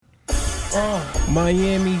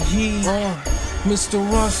Miami Heat, Mr.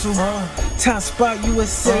 Russell,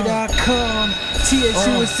 TopSpotUSA.com,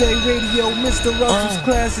 TSUSA Radio, Mr. Russell's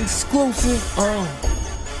Class exclusive.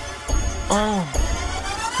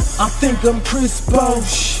 I think I'm Chris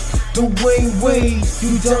Bosh, Dwayne Wade,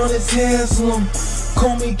 Udonis Haslem.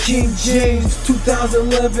 Call me King James,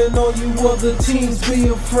 2011, all you other teams be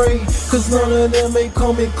afraid, cause none of them ain't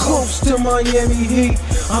coming close to Miami Heat.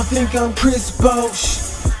 I think I'm Chris Bosh,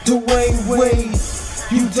 Dwayne Wade,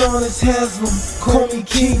 Udonis Haslem. Call me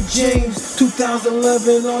King James,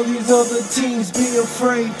 2011, all these other teams be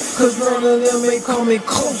afraid, cause none of them ain't coming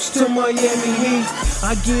close to Miami Heat.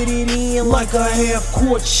 I get it in like a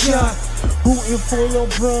half-court shot, rooting for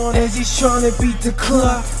LeBron as he's trying to beat the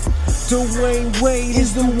clock. Dwayne Wade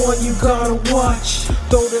is the one you gotta watch.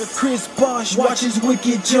 Throw to Chris Bosh, watch his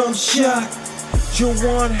wicked jump shot.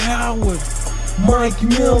 Juwan Howard, Mike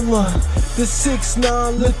Miller, the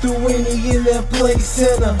 6'9" Lithuanian that plays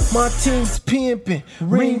center. My team's pimping,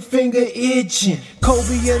 ring finger itching.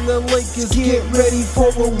 Kobe and the Lakers get ready for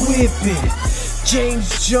a whipping.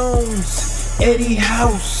 James Jones, Eddie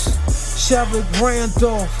House, Shavik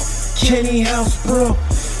Randolph, Kenny Housebrook,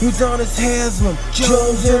 Udonis Haslem,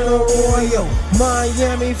 Jones and Arroyo,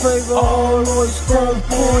 Miami favor Royce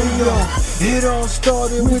Compoyo. It all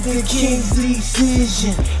started with the Kings'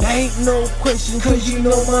 decision. Ain't no question, cause you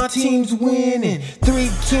know my team's winning. 3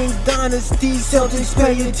 King dynasties, Celtics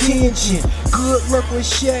pay attention. Good luck with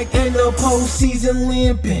Shaq and the postseason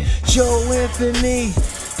limping. Joe Anthony,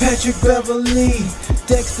 Patrick Beverly,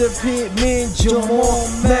 Dexter Pittman, Jamal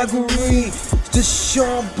Magui,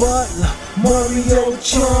 Deshaun Butler, Mario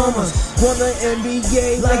Chalmers, won the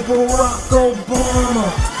NBA like Barack Obama.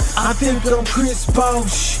 I think I'm Chris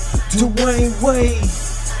Bosh, Dwayne Wade,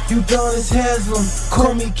 Udonis Haslem.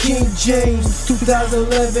 Call me King James,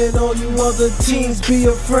 2011, all you other teams be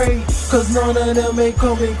afraid, cause none of them ain't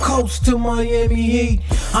coming close to Miami Heat.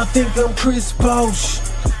 I think I'm Chris Bosh,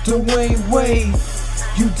 Dwayne Wade,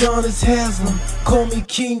 Udonis Haslem. Call me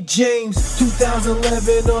King James,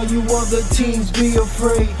 2011, all you other teams be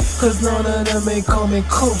afraid, cause none of them ain't coming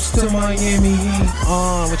close to Miami Heat.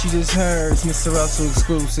 What you just heard is Mr. Russell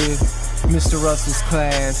exclusive, Mr. Russell's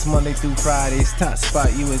Class, Monday through Fridays,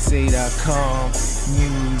 TopSpotUSA.com,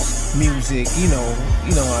 news, music, you know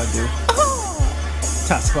how I do.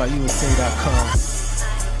 TopSpotUSA.com.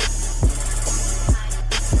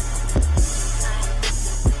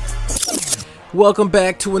 Welcome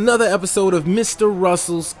back to another episode of Mr.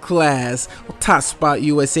 Russell's Class, Top Spot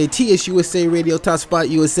USA, TSUSA Radio,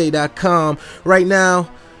 TopSpotUSA.com. Right now,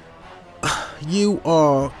 you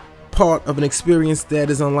are part of an experience that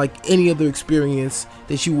is unlike any other experience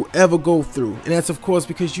that you will ever go through. And that's, of course,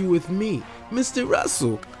 because you're with me, Mr.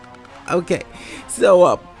 Russell. Okay,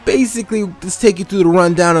 so basically, let's take you through the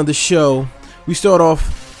rundown of the show. We start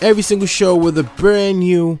off every single show with a brand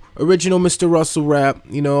new original Mr. Russell rap.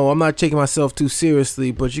 You know, I'm not taking myself too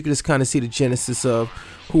seriously, but you can just kind of see the genesis of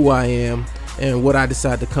who I am and what I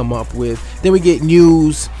decide to come up with. Then we get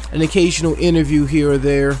news, an occasional interview here or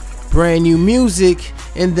there, brand new music,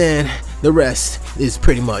 and then the rest is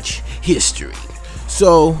pretty much history.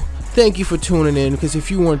 So thank you for tuning in, because if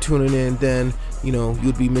you weren't tuning in, then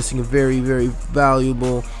you'd be missing a very, very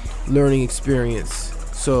valuable learning experience.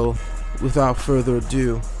 So without further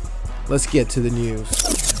ado, let's get to the news.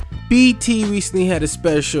 BT recently had a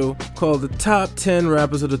special called the Top 10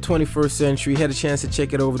 Rappers of the 21st Century. Had a chance to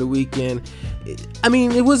check it over the weekend. I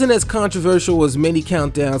mean, it wasn't as controversial as many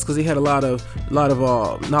countdowns, because they had a lot of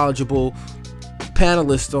knowledgeable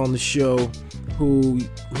panelists on the show who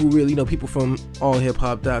really people from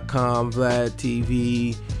allhiphop.com, Vlad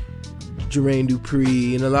TV, Jermaine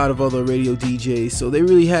Dupri, and a lot of other radio DJs. So they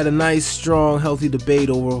really had a nice, strong, healthy debate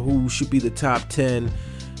over who should be the top 10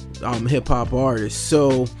 hip-hop artists.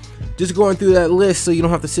 So just going through that list so you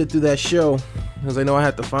don't have to sit through that show, because I know I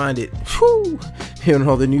have to find it. Whew. Hearing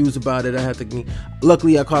all the news about it,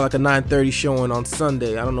 luckily I caught like a 9:30 showing on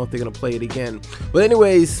Sunday. I don't know if they're going to play it again. But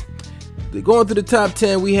anyways, going through the top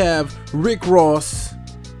 10, we have Rick Ross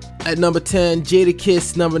at number 10,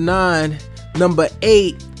 Jadakiss number 9, number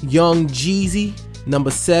 8, Young Jeezy,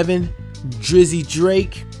 number 7, Drizzy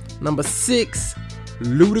Drake, number 6,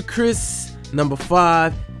 Ludacris, number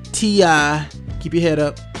 5, T.I., keep your head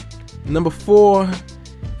up, number 4,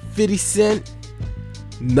 50 Cent,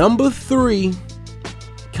 number 3,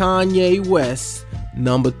 Kanye West,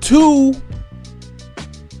 number 2,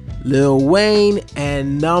 Lil Wayne,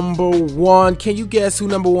 and number 1, can you guess who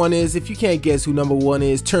number 1 is? If you can't guess who number 1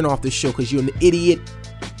 is, turn off the show, because you're an idiot.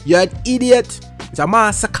 You're an idiot. It's a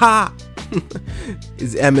massacre.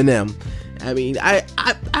 It's Eminem. I mean, I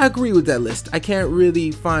agree with that list. I can't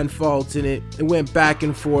really find faults in it. It went back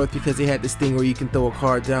and forth because they had this thing where you can throw a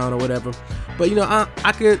card down or whatever. But you know,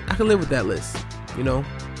 I could live with that list. You know,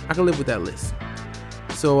 I can live with that list.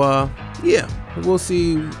 So yeah, we'll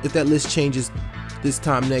see if that list changes this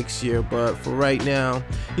time next year. But for right now,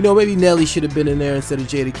 you know, maybe Nelly should have been in there instead of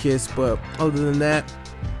Jadakiss. But other than that,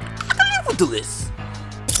 I can live with the list.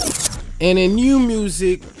 And in new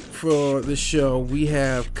music for the show, we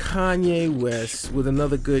have Kanye West with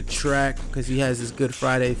another good track because he has this Good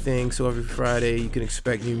Friday thing. So every Friday you can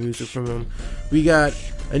expect new music from him. We got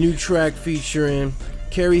a new track featuring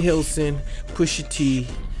Carrie Hilson, Pusha T,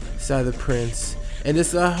 Cy the Prince, and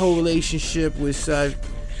this whole relationship with Cy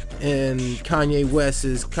and Kanye West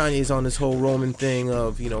is Kanye's on this whole Roman thing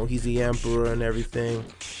of, you know, he's the emperor and everything,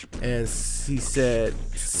 and he said,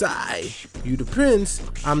 Cy, you the prince,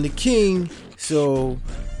 I'm the king. So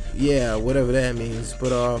yeah, whatever that means.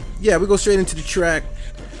 But yeah, we go straight into the track.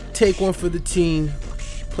 Take one for the team.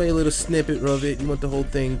 Play a little snippet of it. You want the whole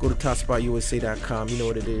thing, go to TopSpotUSA.com. You know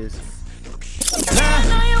what it is.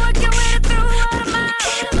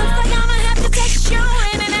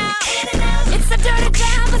 It's a dirty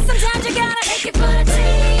job, but sometimes you gotta take it for the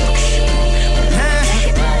team. Take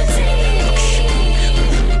it for the team.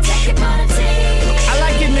 Take it for the team. I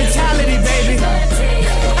like your mentality, baby.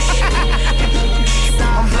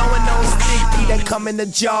 I'm blowing on sticky that come in the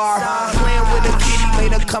jar. Playing with a kitty,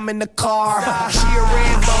 made her come in the car. She a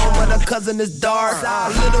red bone, but her cousin is dark. A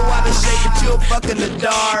little out of shape, but you'll fuck in the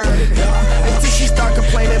dark. Until she start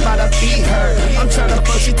complaining about her feet hurt. I'm trying to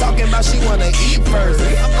fuck, she talking about she wanna eat first.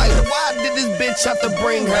 I'm like, why did this bitch have to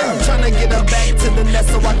bring her? I'm trying to get her back to the nest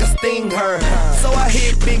so I can sting her. So I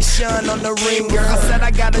hit Big Sean on the ringer. I said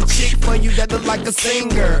I got a chick for you that look like a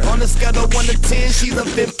singer. On the scale of 1 to 10, she's a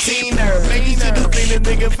 15er. Man, you should have seen a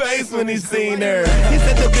nigga face when he seen her. He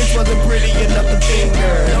said the bitch wasn't pretty enough to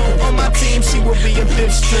finger. On my team, she will be a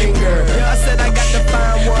 5th stringer. I said I got to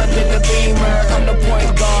find one in the beamer. I'm the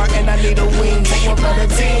point guard and I need a wing. Take one for the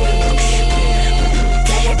team.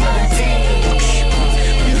 Take it for the team.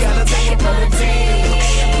 You gotta take it for the team.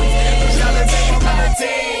 Gotta take one for the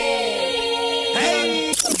team.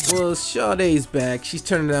 Hey. Well, Sade's back. She's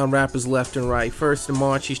turning down rappers left and right. First in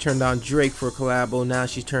March, she's turned down Drake for a collabo. Now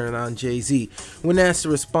she's turning down Jay-Z. When asked to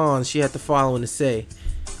respond, she had the following to say: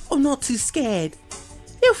 I'm not too scared.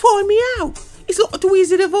 They'll find me out. It's like the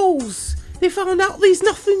Wizard of Oz. They found out there's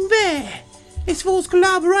nothing there. As far as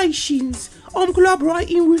collaborations, I'm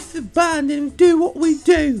collaborating with the band and do what we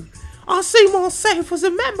do. I see myself as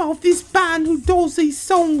a member of this band who does these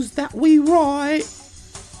songs that we write.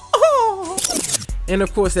 Oh. And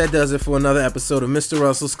of course that does it for another episode of Mr.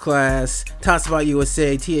 Russell's Class. Top Spot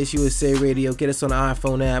USA, TSUSA Radio. Get us on the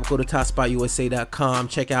iPhone app. Go to TopSpotUSA.com.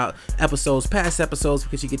 Check out episodes, past episodes,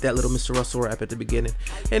 because you get that little Mr. Russell rap at the beginning.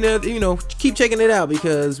 And you know, keep checking it out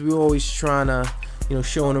because we're always trying to, you know,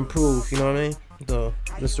 show and improve. You know what I mean? So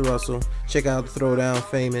Mr. Russell. Check out Throwdown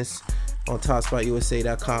Famous on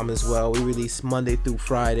TopSpotUSA.com as well. We release Monday through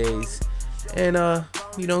Fridays. And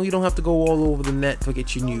you know, you don't have to go all over the net to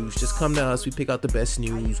get your news. Just come to us. We pick out the best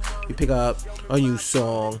news. We pick out a new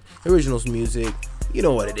song, originals music. You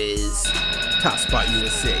know what it is. Top Spot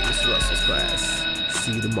USA, Mr. Russell's Class.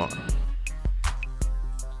 See you tomorrow.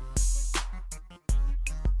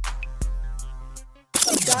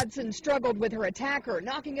 Dodson struggled with her attacker,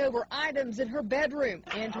 knocking over items in her bedroom.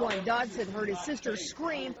 Antoine Dodson heard his sister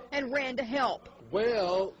scream and ran to help.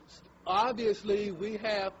 Well, obviously, we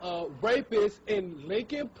have a rapist in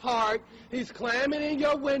Lincoln Park. He's climbing in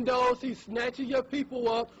your windows. He's snatching your people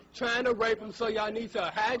up, trying to rape them. So y'all need to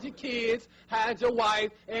hide your kids, hide your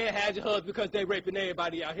wife, and hide your husband because they raping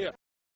everybody out here.